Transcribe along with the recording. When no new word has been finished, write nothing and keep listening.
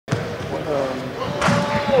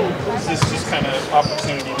does this just kind of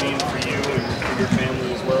opportunity mean for you and for your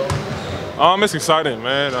family as well? It's exciting,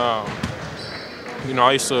 man.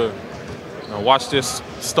 I used to watch this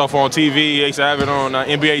stuff on TV. I used to have it on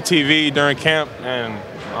NBA TV during camp and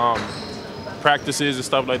practices and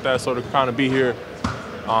stuff like that. So to kind of be here,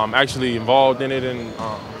 actually involved in it and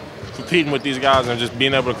competing with these guys and just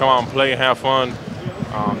being able to come out and play and have fun,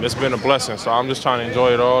 it's been a blessing. So I'm just trying to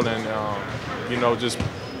enjoy it all and just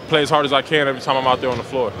play as hard as I can every time I'm out there on the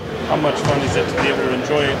floor. How much fun is it to be able to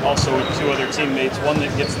enjoy it also with two other teammates,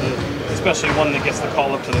 especially one that gets the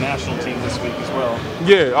call up to the national team this week as well?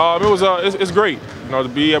 Yeah, it's great, to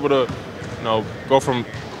be able to, go from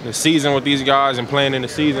the season with these guys and playing in the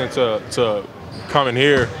season to coming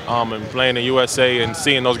here and playing in USA and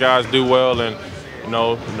seeing those guys do well and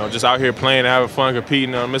just out here playing and having fun,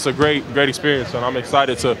 competing. It's a great experience, and I'm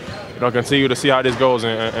excited to continue to see how this goes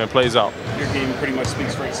and plays out. Your game pretty much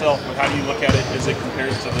speaks for itself, but how do you look at it as it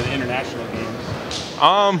compares to the international game?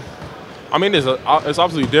 It's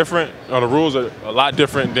obviously different. The rules are a lot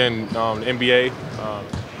different than the NBA.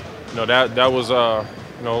 That was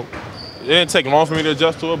it didn't take long for me to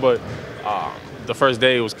adjust to it, but the first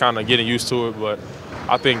day was kind of getting used to it. But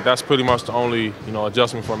I think that's pretty much the only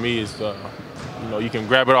adjustment for me is you can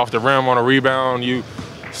grab it off the rim on a rebound.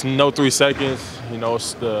 It's no 3 seconds.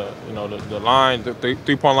 It's the line, the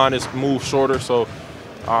three-point line is moved shorter. So,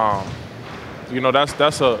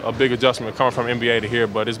 that's a big adjustment coming from NBA to here.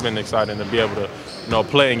 But it's been exciting to be able to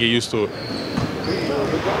play and get used to it.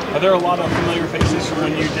 Are there a lot of familiar faces from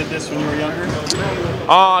when you did this when you were younger?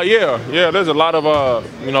 Yeah. There's a lot of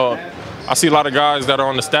I see a lot of guys that are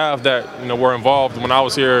on the staff that were involved when I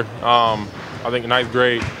was here. I think ninth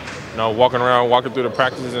grade. Walking through the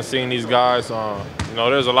practices and seeing these guys.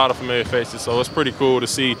 There's a lot of familiar faces, so it's pretty cool to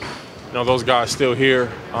see, those guys still here.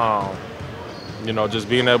 Just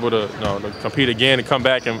being able to compete again and come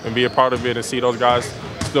back and be a part of it and see those guys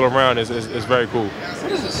still around is very cool. What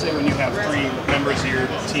does it say when you have 3 members of your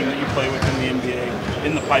team that you play with in the NBA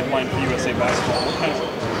in the pipeline for USA basketball?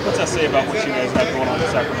 What's that say about what you guys have going on in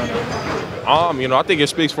Sacramento? I think it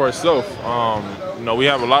speaks for itself. We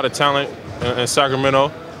have a lot of talent in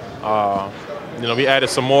Sacramento. We added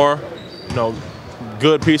some more,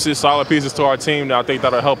 good pieces, solid pieces to our team that I think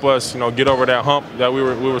that'll help us, get over that hump that we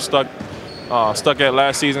were stuck at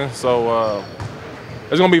last season. So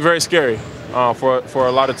it's going to be very scary for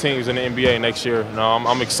a lot of teams in the NBA next year.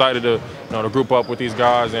 I'm excited to group up with these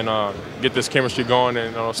guys and get this chemistry going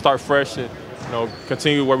and start fresh and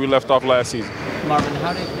continue where we left off last season. Marvin,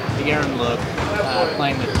 how did De'Aaron look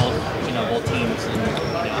playing with both teams, and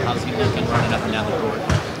how's he looking running up and down the court?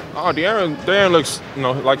 De'Aaron looks,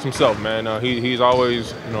 like himself, man. He's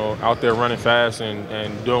always, out there running fast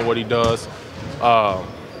and doing what he does.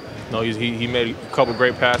 He made a couple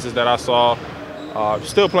great passes that I saw.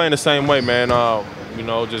 Still playing the same way, man.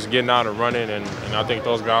 Just getting out and running, and I think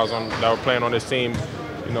those guys that were playing on this team,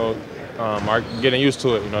 are getting used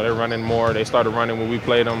to it. They're running more. They started running when we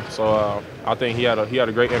played them, so I think he had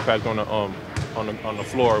a great impact on the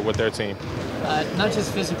floor with their team. Not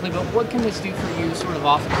just physically, but what can this do for you sort of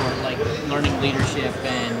off the court, like learning leadership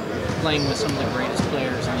and playing with some of the greatest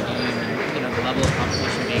players in the game and, the level of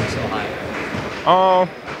competition being so high?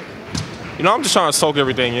 I'm just trying to soak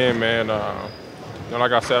everything in, man.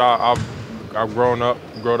 Like I said, I've grown up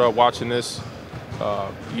watching this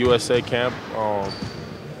USA camp,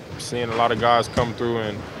 seeing a lot of guys come through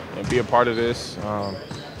and be a part of this.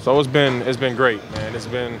 So it's been great, man. It's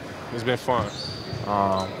been fun.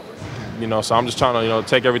 So I'm just trying to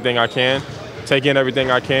take everything I can, take in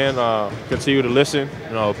everything I can, continue to listen,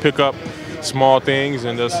 pick up small things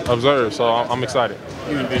and just observe. So I'm excited.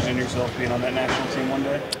 You envision yourself being on that national team one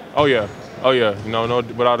day? Oh yeah. No,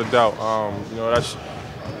 without a doubt. That's.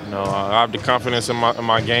 I have the confidence in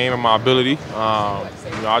my game and my ability.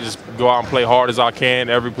 I just go out and play hard as I can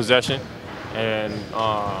every possession, and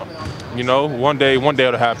one day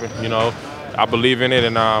it'll happen. I believe in it,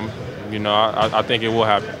 and I think it will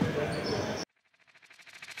happen.